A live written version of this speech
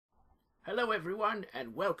Hello everyone,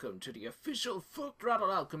 and welcome to the official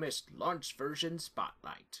FullThrottle Alchemist launch version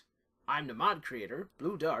spotlight. I'm the mod creator,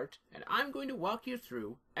 Blue Dart, and I'm going to walk you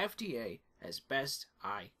through FDA as best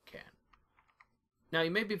I can. Now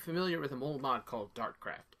you may be familiar with an old mod called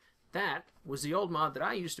Dartcraft. That was the old mod that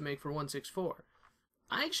I used to make for 1.6.4.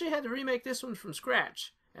 I actually had to remake this one from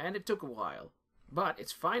scratch, and it took a while, but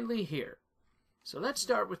it's finally here. So let's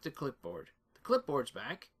start with the clipboard. The clipboard's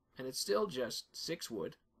back, and it's still just 6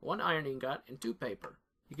 wood, 1 iron ingot, and 2 paper.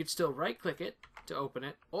 You can still right-click it to open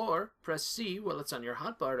it, or press C while it's on your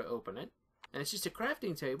hotbar to open it, and it's just a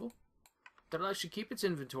crafting table that'll actually keep its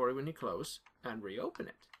inventory when you close and reopen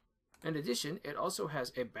it. In addition, it also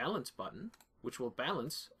has a balance button, which will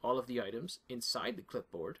balance all of the items inside the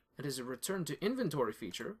clipboard. It has a return to inventory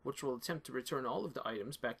feature, which will attempt to return all of the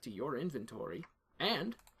items back to your inventory,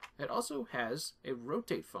 and it also has a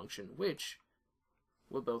rotate function, which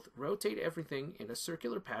will both rotate everything in a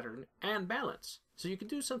circular pattern and balance. So you can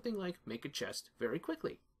do something like make a chest very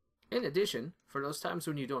quickly. In addition, for those times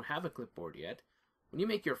when you don't have a clipboard yet, when you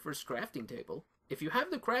make your first crafting table, if you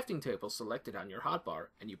have the crafting table selected on your hotbar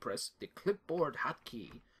and you press the clipboard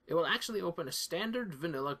hotkey, it will actually open a standard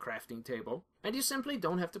vanilla crafting table, and you simply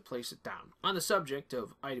don't have to place it down. On the subject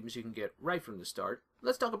of items you can get right from the start,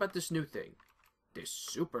 let's talk about this new thing, this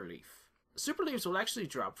super leaf. Super leaves will actually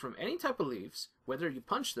drop from any type of leaves, whether you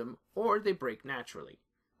punch them or they break naturally.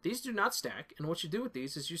 These do not stack, and what you do with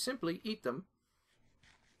these is you simply eat them,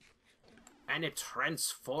 and it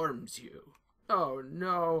transforms you. Oh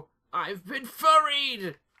no, I've been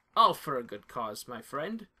furried! All for a good cause, my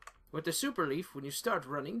friend. With the super leaf, when you start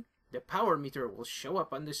running, the power meter will show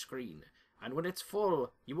up on the screen, and when it's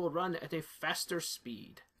full, you will run at a faster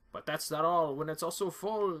speed. But that's not all. When it's also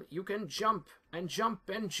full, you can jump and jump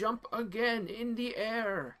and jump again in the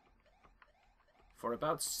air for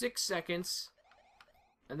about 6 seconds,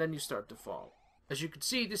 and then you start to fall. As you can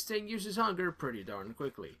see, this thing uses hunger pretty darn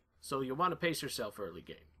quickly, so you'll want to pace yourself early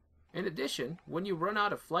game. In addition, when you run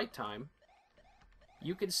out of flight time,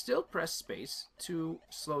 you can still press space to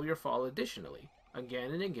slow your fall additionally,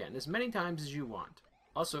 again and again, as many times as you want.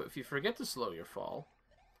 Also, if you forget to slow your fall,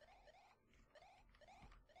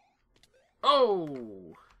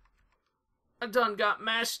 oh! I done got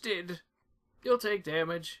masted! You'll take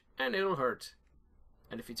damage, and it'll hurt.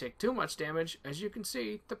 And if you take too much damage, as you can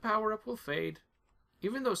see, the power-up will fade.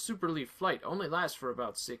 Even though Super Leaf Flight only lasts for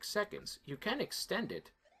about 6 seconds, you can extend it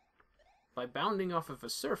by bounding off of a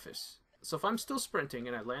surface. So if I'm still sprinting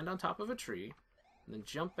and I land on top of a tree, and then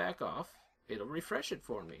jump back off, it'll refresh it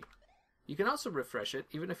for me. You can also refresh it,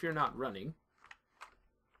 even if you're not running,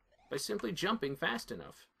 by simply jumping fast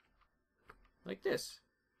enough. Like this.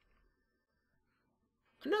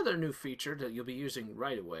 Another new feature that you'll be using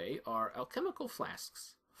right away are alchemical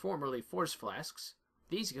flasks, formerly force flasks.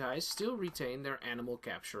 These guys still retain their animal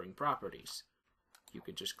capturing properties. You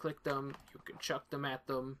can just click them, you can chuck them at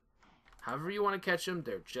them. However you want to catch them,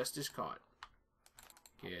 they're just as caught.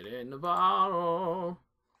 Get in the bottle.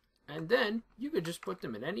 And then you could just put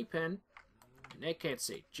them in any pen, and they can't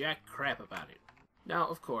say jack crap about it. Now,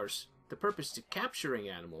 of course, the purpose to capturing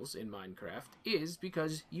animals in Minecraft is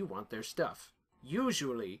because you want their stuff.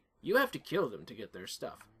 Usually, you have to kill them to get their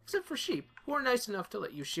stuff, except for sheep, who are nice enough to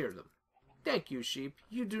let you shear them. Thank you, sheep.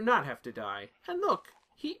 You do not have to die. And look,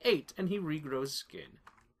 he ate and he regrows skin.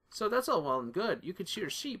 So that's all well and good. You could shear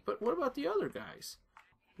sheep, but what about the other guys?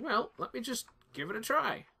 Well, let me just give it a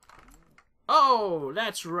try. Oh,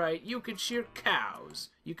 that's right. You can shear cows.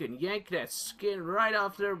 You can yank that skin right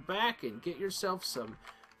off their back and get yourself some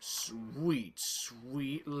sweet,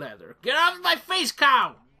 sweet leather. Get out of my face,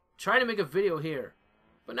 cow! Try to make a video here.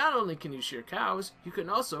 But not only can you shear cows, you can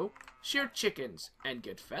also shear chickens and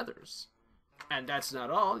get feathers. And that's not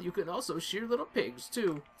all, you can also shear little pigs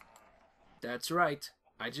too. That's right,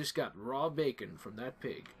 I just got raw bacon from that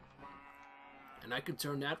pig. And I can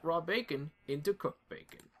turn that raw bacon into cooked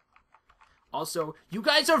bacon. Also, you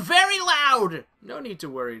guys are very loud! No need to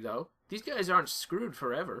worry though. These guys aren't screwed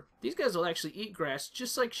forever. These guys will actually eat grass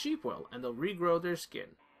just like sheep will, and they'll regrow their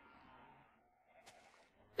skin.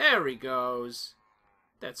 There he goes.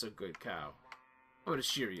 That's a good cow. I'm gonna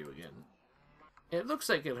shear you again. It looks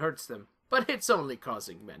like it hurts them, but it's only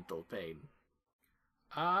causing mental pain.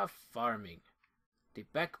 Farming. The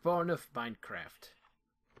backbone of Minecraft.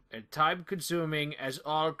 And time-consuming as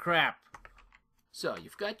all crap. So,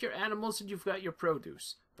 you've got your animals and you've got your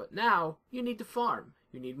produce. But now, you need to farm.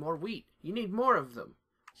 You need more wheat. You need more of them.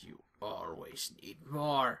 You always need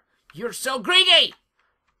more. You're so greedy!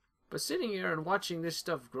 But sitting here and watching this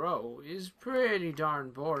stuff grow is pretty darn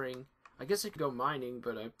boring. I guess I could go mining,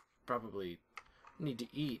 but I probably need to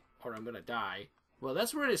eat or I'm gonna die. Well,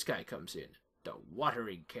 that's where this guy comes in. The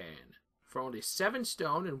watering can. For only 7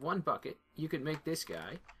 stone and 1 bucket, you can make this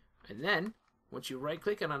guy. And then, once you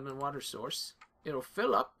right-click it on the water source, it'll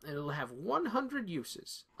fill up and it'll have 100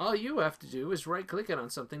 uses. All you have to do is right-click it on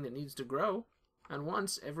something that needs to grow. And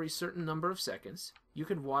once every certain number of seconds, you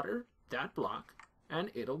can water that block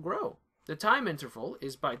and it'll grow. The time interval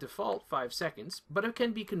is by default 5 seconds, but it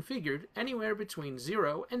can be configured anywhere between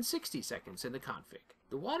 0 and 60 seconds in the config.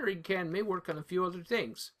 The watering can may work on a few other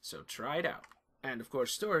things, so try it out. And of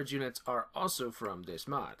course, storage units are also from this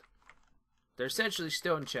mod. They're essentially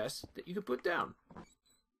stone chests that you can put down.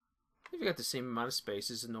 You've got the same amount of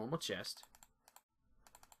space as a normal chest,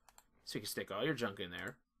 so you can stick all your junk in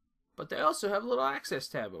there. But they also have a little access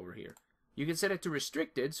tab over here. You can set it to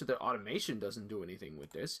restricted so that automation doesn't do anything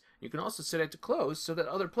with this. You can also set it to closed so that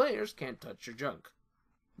other players can't touch your junk.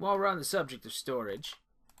 While we're on the subject of storage,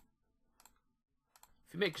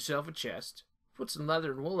 if you make yourself a chest, put some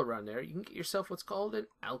leather and wool around there, you can get yourself what's called an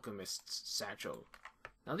alchemist's satchel.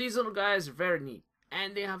 Now these little guys are very neat,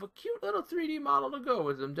 and they have a cute little 3D model to go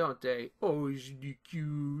with them, don't they? Oh, isn't he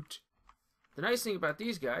cute? The nice thing about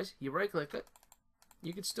these guys, you right click it,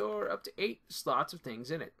 you can store up to 8 slots of things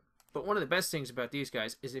in it. But one of the best things about these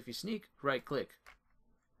guys is if you sneak right click,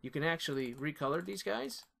 you can actually recolor these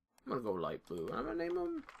guys. I'm going to go light blue, and I'm going to name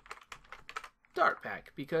them Dark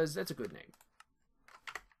Pack, because that's a good name.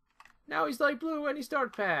 Now he's light blue and he's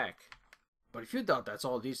Dark Pack. But if you thought that's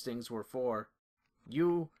all these things were for,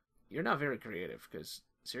 you're not very creative, because,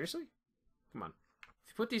 seriously? Come on.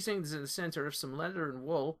 If you put these things in the center of some leather and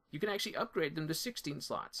wool, you can actually upgrade them to 16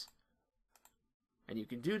 slots. And you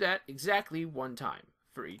can do that exactly 1 time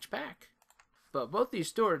for each pack. But both these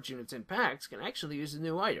storage units and packs can actually use a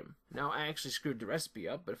new item. Now, I actually screwed the recipe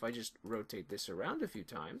up, but if I just rotate this around a few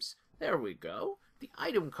times, there we go. The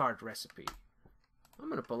item card recipe. I'm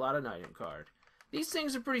going to pull out an item card. These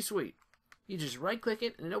things are pretty sweet. You just right-click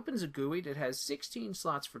it, and it opens a GUI that has 16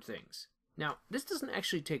 slots for things. Now, this doesn't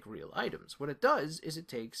actually take real items. What it does is it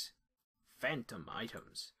takes phantom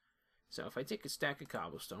items. So if I take a stack of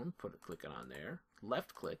cobblestone, put a click on there,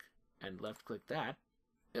 left-click, and left-click that,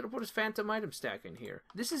 it'll put a phantom item stack in here.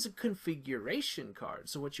 This is a configuration card,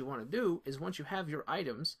 so what you want to do is once you have your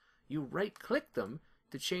items, you right-click them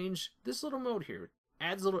to change this little mode here. It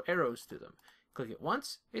adds little arrows to them. Click it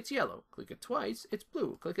once, it's yellow. Click it twice, it's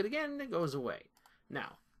blue. Click it again, and it goes away.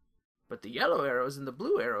 Now, but the yellow arrows and the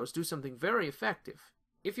blue arrows do something very effective.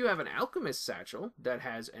 If you have an alchemist satchel that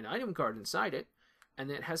has an item card inside it, and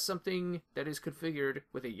it has something that is configured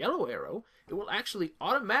with a yellow arrow, it will actually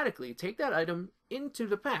automatically take that item into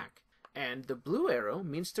the pack. And the blue arrow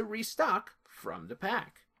means to restock from the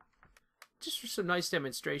pack. Just for some nice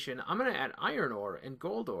demonstration, I'm going to add iron ore and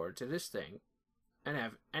gold ore to this thing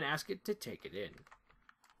and ask it to take it in.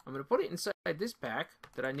 I'm going to put it inside this pack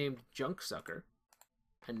that I named Junk Sucker.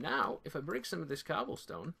 And now, if I break some of this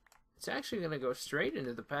cobblestone, it's actually going to go straight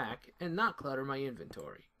into the pack and not clutter my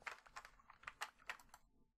inventory.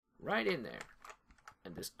 Right in there.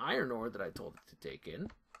 And this iron ore that I told it to take in,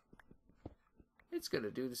 it's going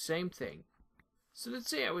to do the same thing. So let's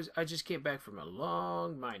say I just came back from a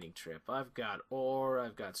long mining trip. I've got ore,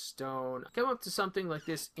 I've got stone. I come up to something like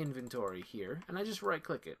this inventory here, and I just right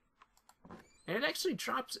click it. And it actually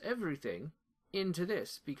drops everything into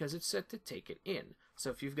this because it's set to take it in. So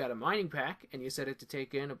if you've got a mining pack and you set it to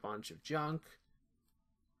take in a bunch of junk,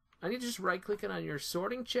 and you just right click it on your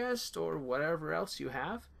sorting chest or whatever else you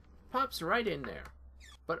have, it pops right in there.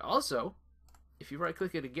 But also, if you right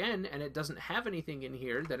click it again and it doesn't have anything in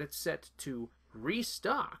here that it's set to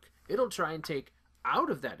restock, it'll try and take out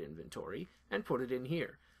of that inventory and put it in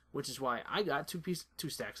here, which is why I got two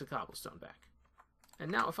stacks of cobblestone back. And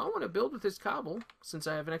now if I want to build with this cobble, since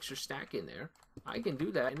I have an extra stack in there, I can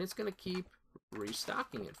do that, and it's going to keep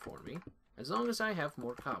restocking it for me as long as I have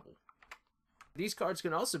more cobble. These cards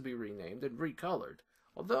can also be renamed and recolored,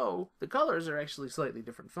 although the colors are actually slightly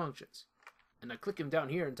different functions. And I click him down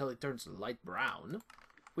here until it turns light brown.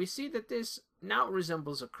 We see that this now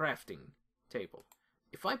resembles a crafting table.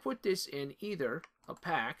 If I put this in either a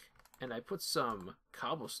pack and I put some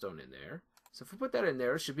cobblestone in there, so if I put that in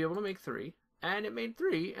there, it should be able to make 3, and it made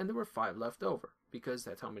 3, and there were 5 left over because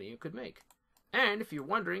that's how many you could make. And if you're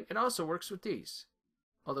wondering, it also works with these.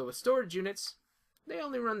 Although with storage units, they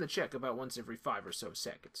only run the check about once every 5 or so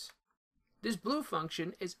seconds. This blue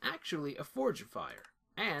function is actually a forgifier,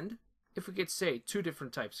 and if we get, say, 2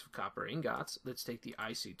 different types of copper ingots, let's take the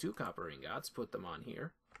IC2 copper ingots, put them on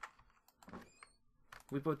here.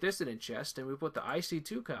 We put this in a chest, and we put the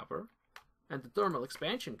IC2 copper and the thermal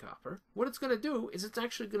expansion copper. What it's going to do is it's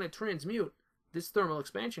actually going to transmute this thermal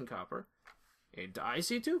expansion copper into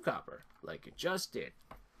IC2 copper, like it just did.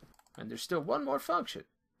 And there's still one more function.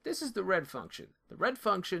 This is the red function. The red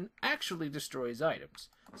function actually destroys items.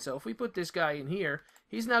 So if we put this guy in here,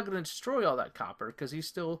 he's not going to destroy all that copper because he's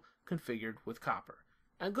still configured with copper.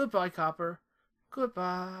 And goodbye, copper.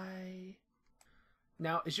 Goodbye.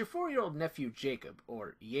 Now, as your 4-year-old nephew Jacob,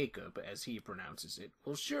 or Jacob as he pronounces it,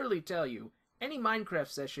 will surely tell you, any Minecraft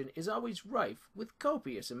session is always rife with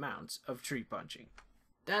copious amounts of tree punching.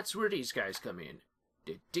 That's where these guys come in,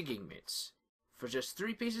 the digging mitts. For just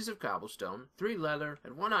 3 pieces of cobblestone, 3 leather,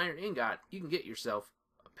 and 1 iron ingot, you can get yourself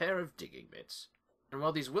a pair of digging mitts. And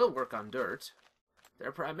while these will work on dirt,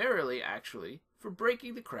 they're primarily actually for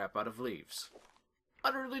breaking the crap out of leaves,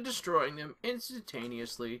 utterly destroying them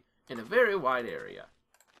instantaneously in a very wide area.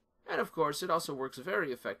 And of course, it also works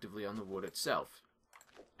very effectively on the wood itself,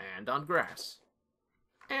 and on grass,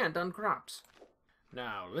 and on crops.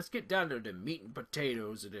 Now, let's get down to the meat and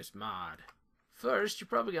potatoes of this mod. First, you're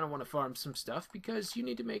probably going to want to farm some stuff because you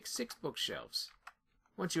need to make 6 bookshelves.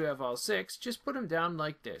 Once you have all 6, just put them down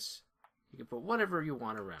like this. You can put whatever you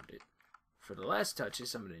want around it. For the last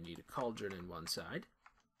touches, I'm going to need a cauldron in one side,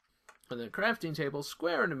 and then a crafting table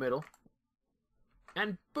square in the middle,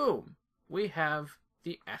 and boom, we have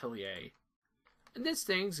the atelier. And this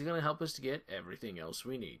thing's going to help us to get everything else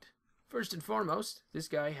we need. First and foremost, this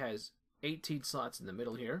guy has 18 slots in the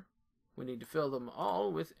middle here. We need to fill them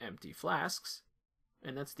all with empty flasks,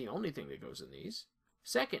 and that's the only thing that goes in these.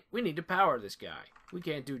 Second, we need to power this guy. We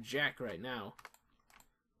can't do jack right now.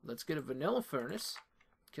 Let's get a vanilla furnace.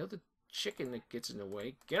 Kill the chicken that gets in the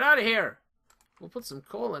way. Get out of here! We'll put some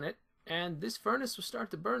coal in it, and this furnace will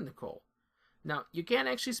start to burn the coal. Now, you can't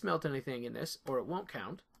actually smelt anything in this, or it won't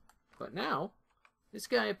count. But now, this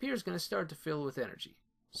guy up here is going to start to fill with energy.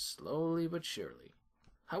 Slowly but surely.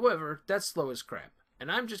 However, that's slow as crap.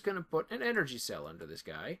 And I'm just going to put an energy cell under this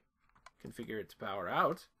guy. Configure it to power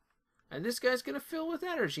out. And this guy's going to fill with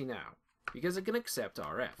energy now, because it can accept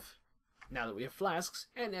RF. Now that we have flasks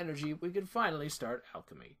and energy, we can finally start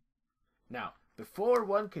alchemy. Now, before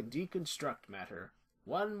one can deconstruct matter,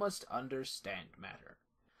 one must understand matter.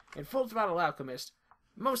 In FullThrottle Alchemist,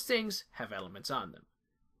 most things have elements on them.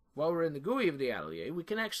 While we're in the GUI of the atelier, we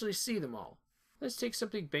can actually see them all. Let's take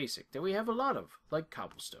something basic that we have a lot of, like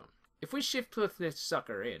cobblestone. If we shift click this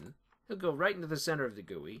sucker in, he'll go right into the center of the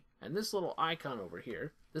GUI, and this little icon over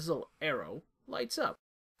here, this little arrow, lights up.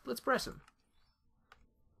 Let's press him.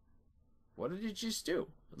 What did it just do?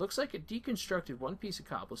 It looks like it deconstructed one piece of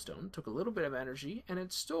cobblestone, took a little bit of energy, and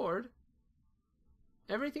it stored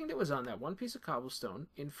everything that was on that one piece of cobblestone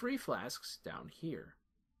in free flasks down here.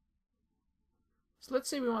 So let's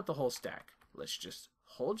say we want the whole stack. Let's just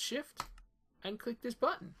hold shift and click this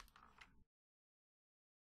button.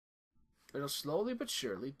 It'll slowly but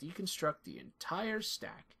surely deconstruct the entire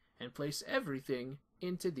stack and place everything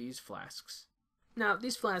into these flasks. Now,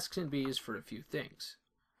 these flasks can be used for a few things.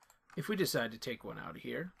 If we decide to take one out of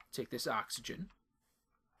here, take this oxygen,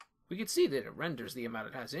 we can see that it renders the amount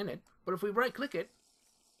it has in it, but if we right-click it,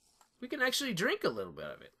 we can actually drink a little bit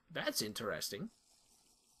of it. That's interesting.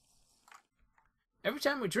 Every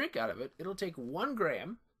time we drink out of it, it'll take 1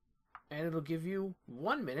 gram, and it'll give you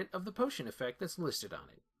 1 minute of the potion effect that's listed on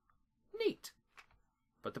it. Neat.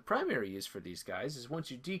 But the primary use for these guys is once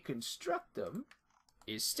you deconstruct them,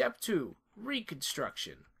 is step 2,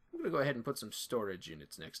 reconstruction. I'm going to go ahead and put some storage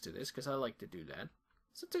units next to this because I like to do that.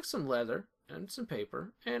 So take some leather and some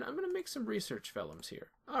paper, and I'm going to make some research vellums here.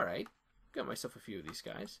 Alright, got myself a few of these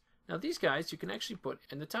guys. Now these guys you can actually put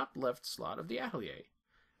in the top left slot of the atelier.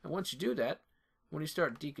 And once you do that, when you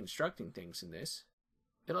start deconstructing things in this,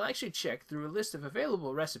 it'll actually check through a list of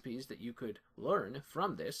available recipes that you could learn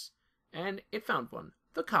from this, and it found one,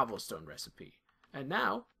 the cobblestone recipe. And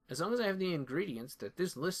now, as long as I have the ingredients that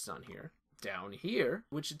this lists on here, down here,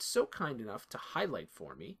 which it's so kind enough to highlight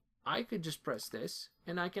for me, I could just press this,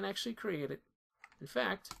 and I can actually create it. In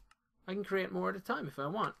fact, I can create more at a time if I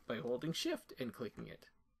want, by holding shift and clicking it.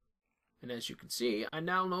 And as you can see, I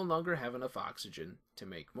now no longer have enough oxygen to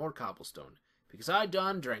make more cobblestone, because I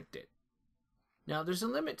done drank it. Now, there's a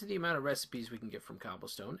limit to the amount of recipes we can get from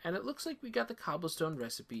cobblestone, and it looks like we got the cobblestone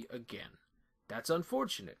recipe again. That's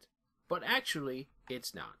unfortunate, but actually,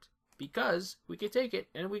 it's not. Because we could take it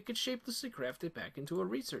and we could shapelessly craft it back into a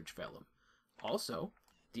research vellum. Also,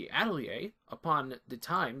 the atelier, upon the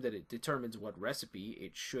time that it determines what recipe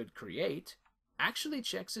it should create, actually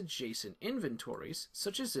checks adjacent inventories,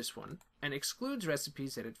 such as this one, and excludes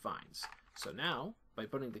recipes that it finds. So now, by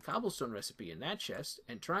putting the cobblestone recipe in that chest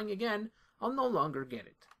and trying again, I'll no longer get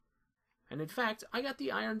it. And in fact, I got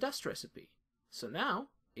the iron dust recipe. So now,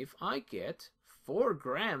 if I get 4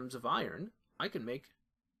 grams of iron, I can make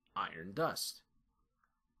iron dust.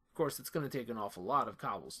 Of course, it's going to take an awful lot of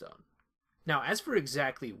cobblestone. Now, as for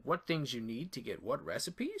exactly what things you need to get what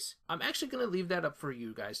recipes, I'm actually going to leave that up for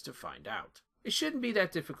you guys to find out. It shouldn't be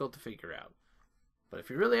that difficult to figure out. But if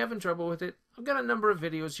you're really having trouble with it, I've got a number of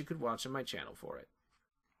videos you could watch on my channel for it.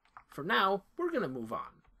 For now, we're going to move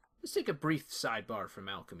on. Let's take a brief sidebar from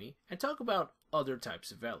alchemy and talk about other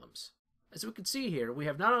types of vellums. As we can see here, we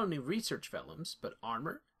have not only research vellums, but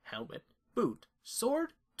armor, helmet, boot,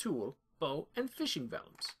 sword, tool, bow, and fishing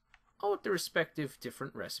vellums, all with their respective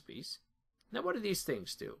different recipes. Now what do these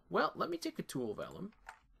things do? Well, let me take a tool vellum,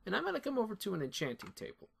 and I'm going to come over to an enchanting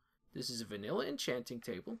table. This is a vanilla enchanting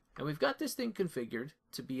table, and we've got this thing configured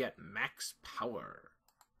to be at max power.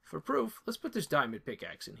 For proof, let's put this diamond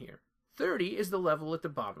pickaxe in here. 30 is the level at the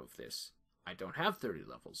bottom of this. I don't have 30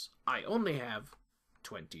 levels. I only have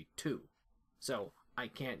 22. So I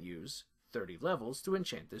can't use 30 levels to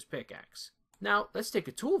enchant this pickaxe. Now, let's take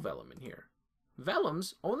a tool vellum in here.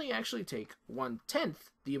 Vellums only actually take 1/10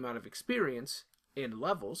 the amount of experience in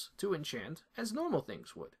levels to enchant as normal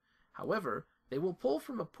things would. However, they will pull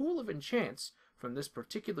from a pool of enchants from this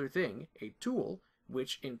particular thing, a tool,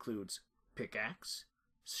 which includes pickaxe,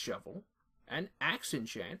 shovel, and axe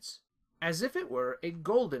enchants, as if it were a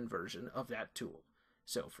golden version of that tool.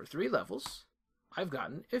 So for 3 levels, I've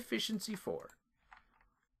gotten efficiency 4.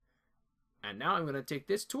 And now I'm going to take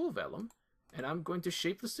this tool vellum, and I'm going to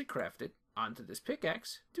shapelessly craft it onto this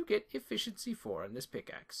pickaxe to get efficiency 4 on this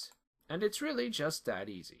pickaxe. And it's really just that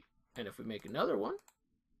easy. And if we make another one,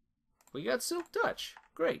 we got Silk Touch.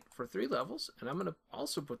 Great, for 3 levels, and I'm going to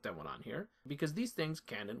also put that one on here, because these things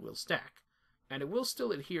can and will stack. And it will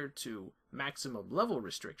still adhere to maximum level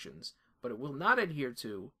restrictions, but it will not adhere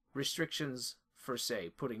to restrictions for, say,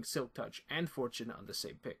 putting Silk Touch and Fortune on the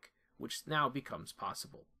same pick, which now becomes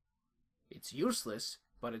possible. It's useless,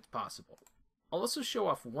 but it's possible. I'll also show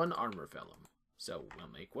off one armor vellum. So we'll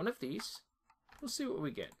make one of these. We'll see what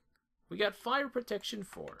we get. We got Fire Protection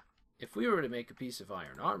 4. If we were to make a piece of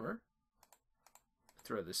iron armor,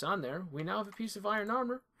 throw this on there, we now have a piece of iron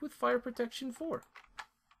armor with Fire Protection 4.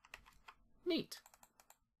 Neat.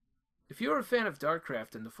 If you're a fan of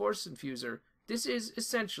Darkcraft and the Force Infuser, this is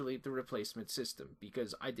essentially the replacement system,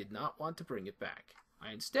 because I did not want to bring it back.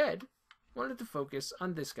 I instead wanted to focus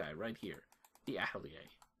on this guy right here, the Atelier.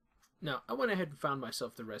 Now, I went ahead and found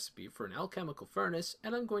myself the recipe for an alchemical furnace,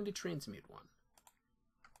 and I'm going to transmute one.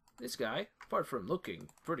 This guy, apart from looking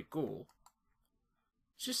pretty cool,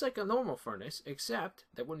 it's just like a normal furnace, except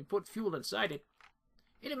that when you put fuel inside it,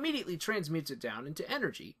 it immediately transmutes it down into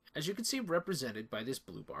energy, as you can see represented by this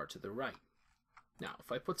blue bar to the right. Now,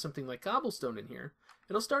 if I put something like cobblestone in here,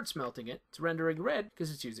 it'll start smelting it to rendering red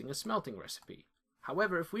because it's using a smelting recipe.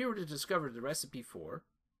 However, if we were to discover the recipe for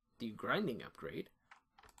the grinding upgrade,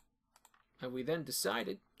 and we then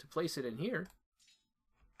decided to place it in here,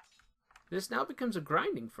 this now becomes a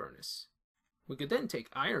grinding furnace. We could then take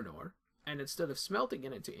iron ore, and instead of smelting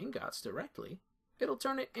it into ingots directly, it'll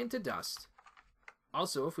turn it into dust.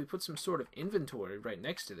 Also, if we put some sort of inventory right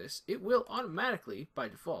next to this, it will automatically, by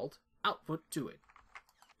default, output to it.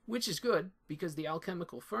 Which is good, because the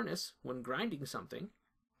alchemical furnace, when grinding something,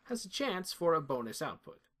 has a chance for a bonus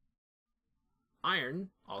output. Iron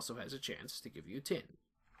also has a chance to give you tin.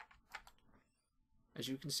 As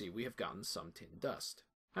you can see, we have gotten some tin dust.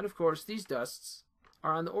 And of course, these dusts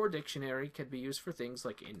are on the ore dictionary, can be used for things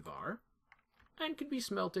like invar, and can be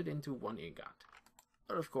smelted into 1 ingot.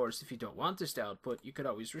 But of course, if you don't want this to output, you could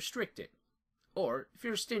always restrict it. Or, if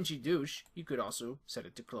you're a stingy douche, you could also set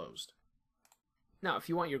it to closed. Now, if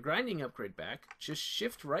you want your grinding upgrade back, just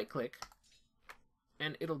shift right click,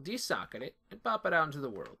 and it'll desocket it and pop it out into the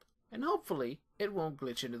world. And hopefully, it won't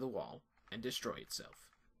glitch into the wall and destroy itself.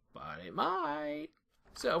 But it might!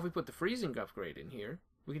 So if we put the freezing upgrade in here,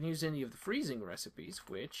 we can use any of the freezing recipes,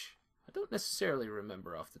 which I don't necessarily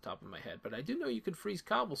remember off the top of my head, but I do know you can freeze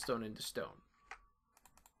cobblestone into stone.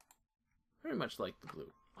 Very much like the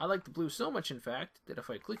blue. I like the blue so much, in fact, that if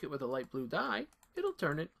I click it with a light blue dye, it'll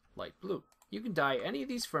turn it light blue. You can dye any of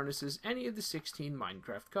these furnaces any of the 16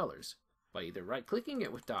 Minecraft colors, by either right-clicking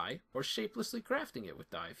it with dye, or shapelessly crafting it with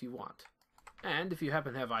dye if you want. And if you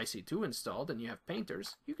happen to have IC2 installed and you have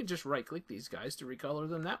painters, you can just right-click these guys to recolor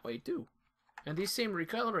them that way too. And these same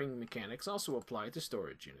recoloring mechanics also apply to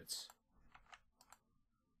storage units.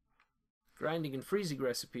 Grinding and freezing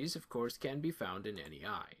recipes, of course, can be found in any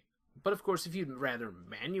eye. But of course, if you'd rather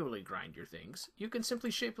manually grind your things, you can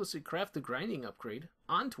simply shapelessly craft the grinding upgrade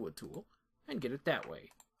onto a tool and get it that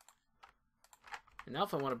way. And now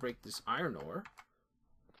if I want to break this iron ore,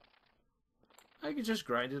 I can just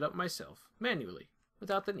grind it up myself, manually,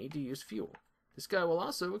 without the need to use fuel. This guy will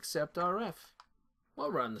also accept RF.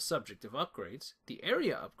 While we're on the subject of upgrades, the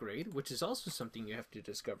area upgrade, which is also something you have to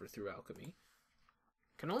discover through alchemy,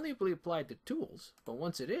 can only be applied to tools, but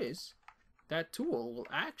once it is, that tool will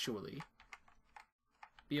actually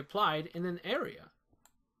be applied in an area.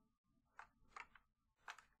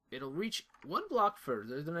 It'll reach one block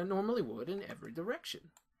further than I normally would in every direction.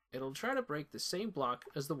 It'll try to break the same block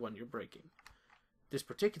as the one you're breaking. This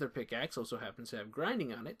particular pickaxe also happens to have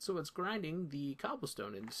grinding on it, so it's grinding the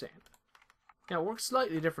cobblestone into sand. Now it works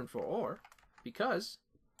slightly different for ore, because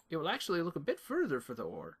it will actually look a bit further for the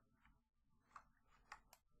ore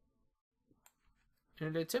in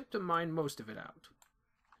an attempt to mine most of it out.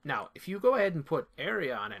 Now, if you go ahead and put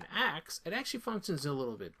area on an axe, it actually functions a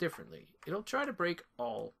little bit differently. It'll try to break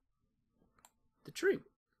all the tree.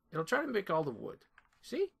 It'll try to make all the wood.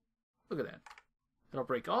 See? Look at that. It'll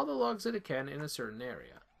break all the logs that it can in a certain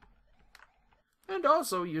area. And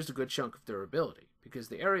also use a good chunk of durability, because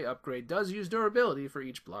the area upgrade does use durability for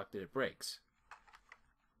each block that it breaks.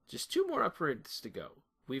 Just 2 more upgrades to go.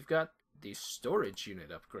 We've got the storage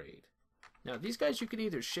unit upgrade. Now these guys you can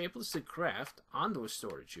either shapelessly craft onto a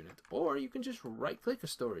storage unit, or you can just right click a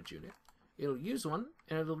storage unit. It'll use one,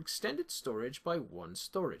 and it'll extend its storage by 1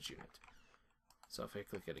 storage unit. So if I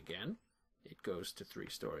click it again, it goes to 3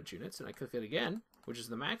 storage units, and I click it again, which is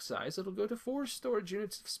the max size, it'll go to 4 storage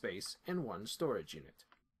units of space and 1 storage unit.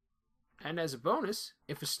 And as a bonus,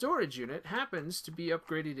 if a storage unit happens to be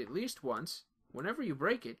upgraded at least once, whenever you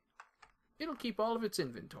break it, it'll keep all of its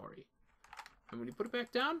inventory. And when you put it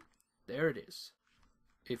back down, there it is.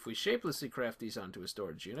 If we shapelessly craft these onto a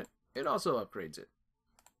storage unit, it also upgrades it.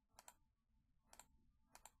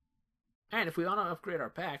 And if we want to upgrade our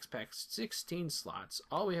packs 16 slots,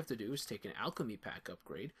 all we have to do is take an alchemy pack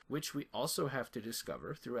upgrade, which we also have to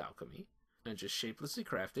discover through alchemy, and just shapelessly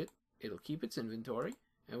craft it. It'll keep its inventory,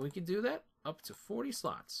 and we can do that up to 40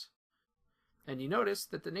 slots. And you notice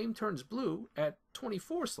that the name turns blue at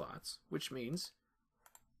 24 slots, which means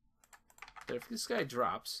that if this guy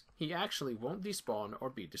drops, he actually won't despawn or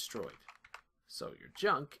be destroyed. So your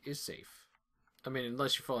junk is safe. I mean,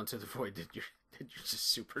 unless you fall into the void, then you're just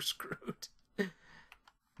super screwed.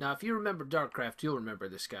 Now, if you remember Darkcraft, you'll remember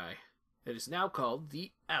this guy. It is now called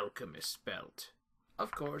the Alchemist Belt. Of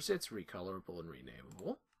course, it's recolorable and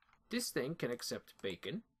renameable. This thing can accept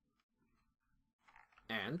bacon,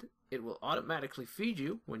 and it will automatically feed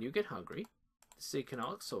you when you get hungry. This thing can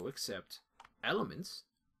also accept elements,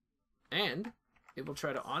 and it will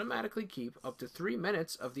try to automatically keep up to 3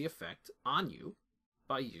 minutes of the effect on you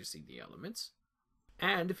by using the elements.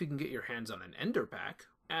 And if you can get your hands on an ender pack,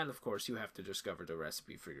 and of course you have to discover the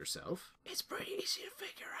recipe for yourself, it's pretty easy to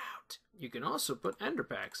figure out. You can also put ender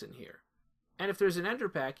packs in here. And if there's an ender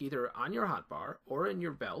pack either on your hotbar or in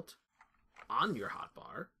your belt on your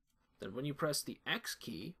hotbar, then when you press the X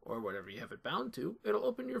key, or whatever you have it bound to, it'll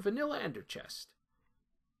open your vanilla ender chest,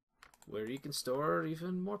 where you can store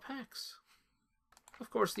even more packs. Of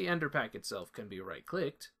course, the ender pack itself can be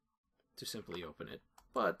right-clicked to simply open it,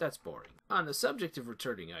 but that's boring. On the subject of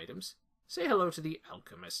returning items, say hello to the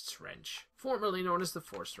Alchemist's Wrench, formerly known as the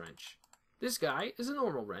Force Wrench. This guy is a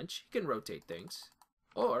normal wrench. He can rotate things.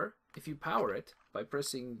 Or, if you power it by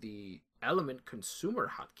pressing the Element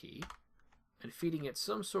Consumer hotkey and feeding it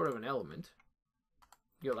some sort of an element,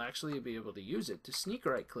 you'll actually be able to use it to sneak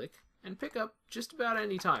right-click and pick up just about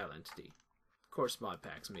any tile entity. Of course, mod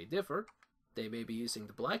packs may differ. They may be using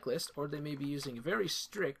the blacklist, or they may be using a very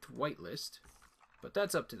strict whitelist, but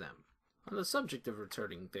that's up to them. On the subject of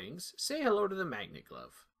returning things, say hello to the Magnet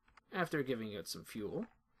Glove. After giving it some fuel,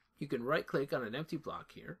 you can right-click on an empty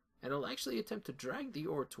block here, and it'll actually attempt to drag the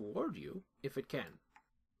ore toward you if it can.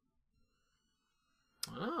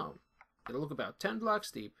 Oh, it'll look about 10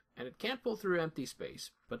 blocks deep, and it can't pull through empty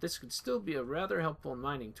space, but this could still be a rather helpful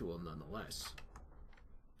mining tool nonetheless.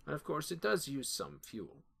 And of course, it does use some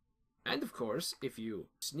fuel. And of course, if you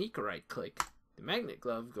sneak right-click, the Magnet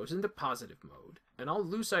Glove goes into positive mode, and all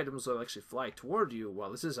loose items will actually fly toward you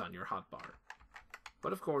while this is on your hotbar.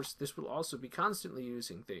 But of course, this will also be constantly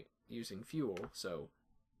using fuel, so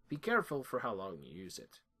be careful for how long you use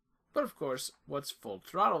it. But of course, what's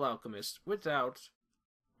FullThrottle Alchemist without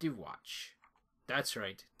the watch? That's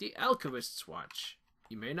right, the Alchemist's watch.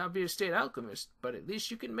 You may not be a state alchemist, but at least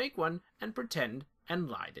you can make one and pretend and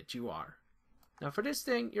lie that you are. Now for this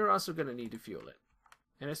thing, you're also going to need to fuel it.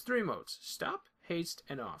 And it's 3 modes: stop, haste,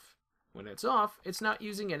 and off. When it's off, it's not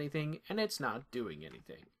using anything, and it's not doing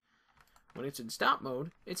anything. When it's in stop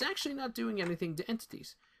mode, it's actually not doing anything to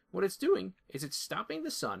entities. What it's doing is it's stopping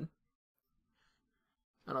the sun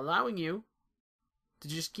and allowing you to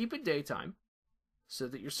just keep it daytime so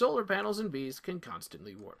that your solar panels and bees can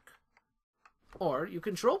constantly work. Or you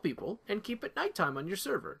control people and keep it nighttime on your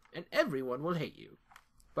server, and everyone will hate you.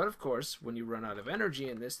 But of course, when you run out of energy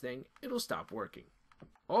in this thing, it'll stop working.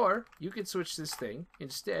 Or you could switch this thing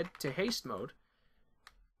instead to haste mode,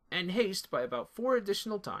 and haste by about 4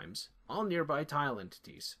 additional times all nearby tile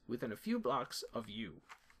entities within a few blocks of you.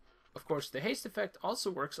 Of course, the haste effect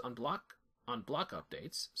also works on block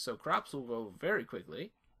updates, so crops will go very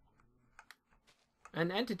quickly,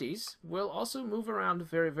 and entities will also move around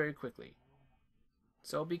very, very quickly.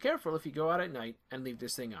 So be careful if you go out at night and leave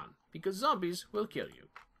this thing on, because zombies will kill you.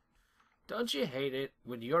 Don't you hate it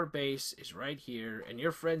when your base is right here and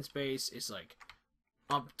your friend's base is like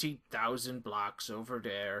umpteen thousand blocks over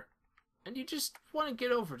there, and you just want to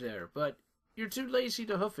get over there, but you're too lazy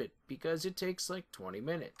to hoof it because it takes like 20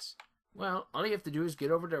 minutes. Well, all you have to do is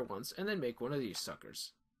get over there once and then make one of these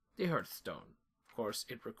suckers. The Hearthstone. Of course,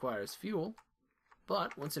 it requires fuel,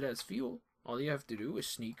 but once it has fuel, all you have to do is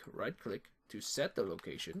sneak right-click to set the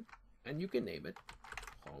location, and you can name it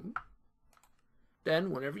home.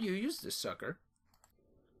 Then, whenever you use this sucker,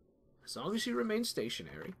 as long as you remain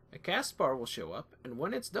stationary, a cast bar will show up, and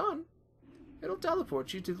when it's done, it'll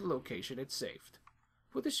teleport you to the location it's saved,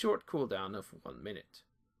 with a short cooldown of 1 minute.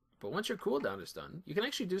 But once your cooldown is done, you can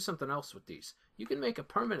actually do something else with these. You can make a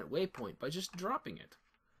permanent waypoint by just dropping it.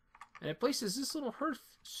 And it places this little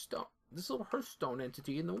Hearthstone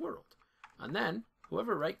entity in the world. And then,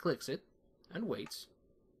 whoever right-clicks it and waits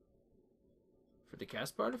for the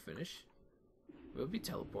cast bar to finish will be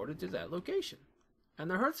teleported to that location.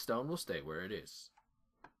 And the Hearthstone will stay where it is.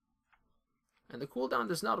 And the cooldown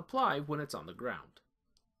does not apply when it's on the ground.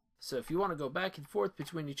 So if you want to go back and forth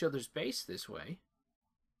between each other's base this way,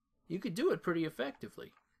 you could do it pretty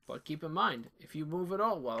effectively. But keep in mind, if you move at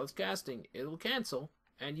all while it's casting, it'll cancel,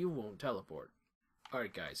 and you won't teleport.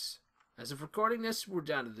 Alright guys, as of recording this, we're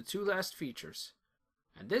down to the 2 last features.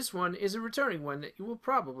 And this one is a returning one that you will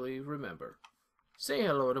probably remember. Say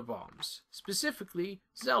hello to bombs. Specifically,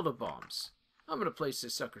 Zelda bombs. I'm going to place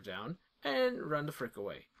this sucker down and run the frick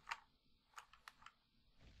away.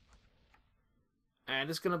 And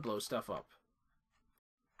it's going to blow stuff up.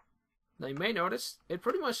 Now you may notice, it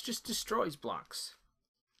pretty much just destroys blocks.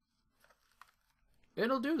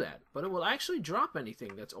 It'll do that, but it will actually drop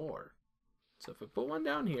anything that's ore. So if I put one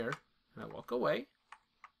down here, and I walk away,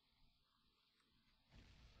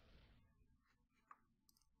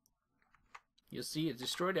 you'll see it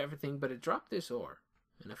destroyed everything, but it dropped this ore.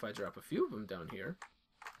 And if I drop a few of them down here,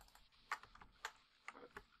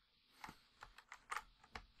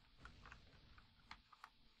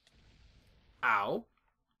 ow!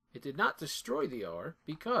 It did not destroy the ore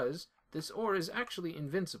because this ore is actually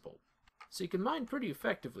invincible. So you can mine pretty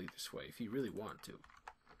effectively this way if you really want to.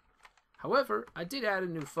 However, I did add a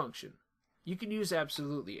new function. You can use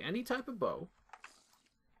absolutely any type of bow.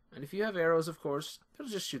 And if you have arrows, of course,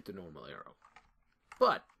 it'll just shoot the normal arrow.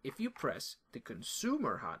 But if you press the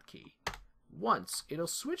consumer hotkey once, it'll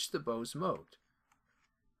switch the bow's mode.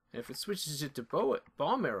 And if it switches it to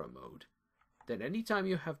bomb arrow mode, then anytime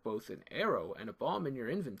you have both an arrow and a bomb in your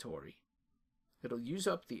inventory, it'll use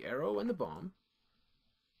up the arrow and the bomb,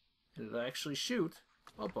 and it'll actually shoot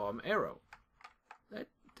a bomb arrow. That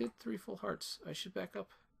did 3 full hearts. I should back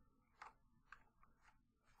up.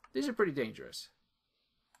 These are pretty dangerous.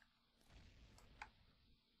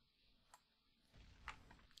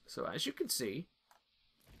 So as you can see,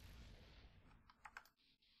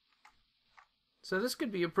 this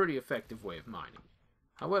could be a pretty effective way of mining.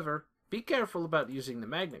 However, be careful about using the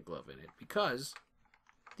magnet glove in it, because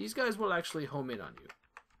these guys will actually home in on you.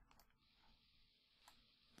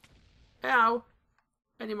 Ow!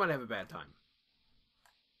 And you might have a bad time.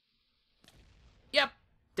 Yep,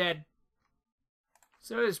 dead.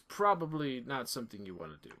 So it is probably not something you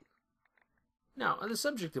want to do. Now, on the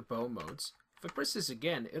subject of bow modes, if I press this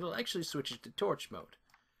again, it'll actually switch it to torch mode.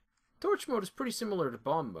 Torch mode is pretty similar to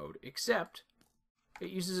bomb mode, except it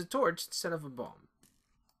uses a torch instead of a bomb.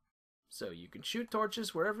 So you can shoot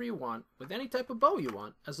torches wherever you want, with any type of bow you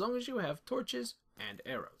want, as long as you have torches and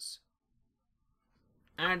arrows.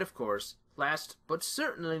 And of course, last but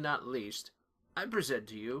certainly not least, I present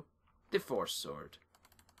to you the Force Sword.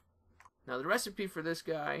 Now the recipe for this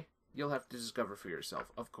guy, you'll have to discover for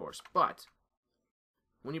yourself, of course, but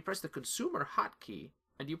when you press the consumer hotkey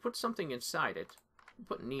and you put something inside it,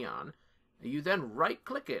 put neon, and you then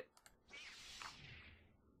right-click it,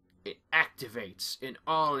 it activates in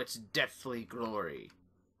all its deathly glory.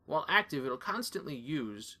 While active, it'll constantly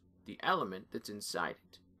use the element that's inside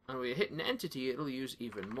it. And when you hit an entity, it'll use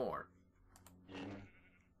even more.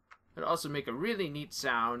 It'll also make a really neat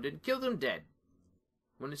sound and kill them dead.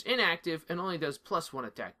 When it's inactive, it only does +1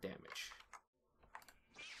 attack damage.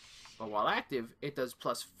 but while active, it does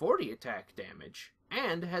plus 40 attack damage,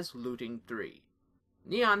 and has looting 3.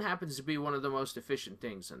 Neon happens to be one of the most efficient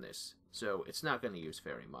things in this, so it's not going to use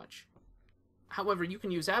very much. However, you can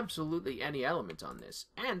use absolutely any element on this,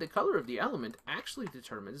 and the color of the element actually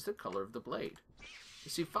determines the color of the blade. You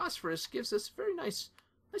see, phosphorus gives us a very nice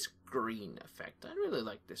green effect. I really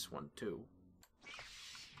like this one too.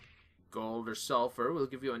 Gold or sulfur will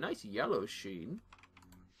give you a nice yellow sheen.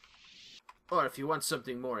 Or if you want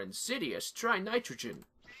something more insidious, try nitrogen.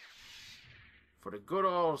 For the good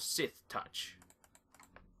old Sith touch.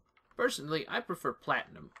 Personally, I prefer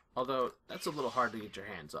platinum, although that's a little hard to get your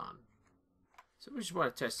hands on. So we just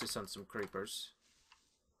want to test this on some creepers.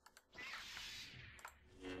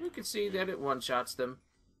 We can see that it one-shots them.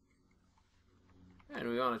 And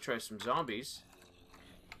we want to try some zombies.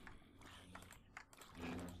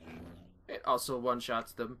 It also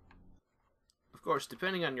one-shots them. Of course,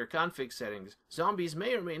 depending on your config settings, zombies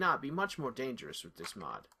may or may not be much more dangerous with this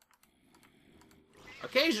mod.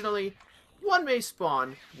 Occasionally, one may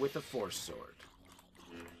spawn with a force sword.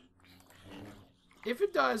 If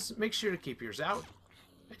it does, make sure to keep yours out,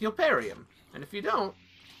 and you'll parry him. And if you don't,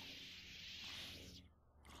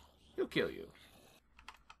 he'll kill you.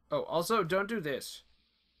 Oh, also, don't do this.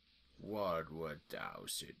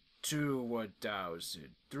 1,000, 2,000,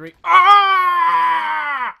 3...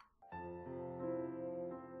 Ah!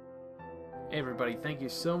 Hey everybody, thank you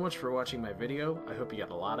so much for watching my video. I hope you got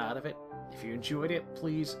a lot out of it. If you enjoyed it,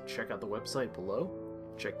 please check out the website below.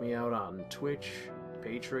 Check me out on Twitch,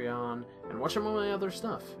 Patreon, and watch some of my other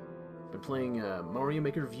stuff. I've been playing Mario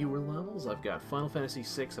Maker viewer levels. I've got Final Fantasy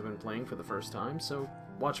VI I've been playing for the first time, so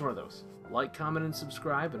watch more of those. Like, comment, and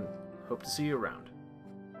subscribe, and hope to see you around.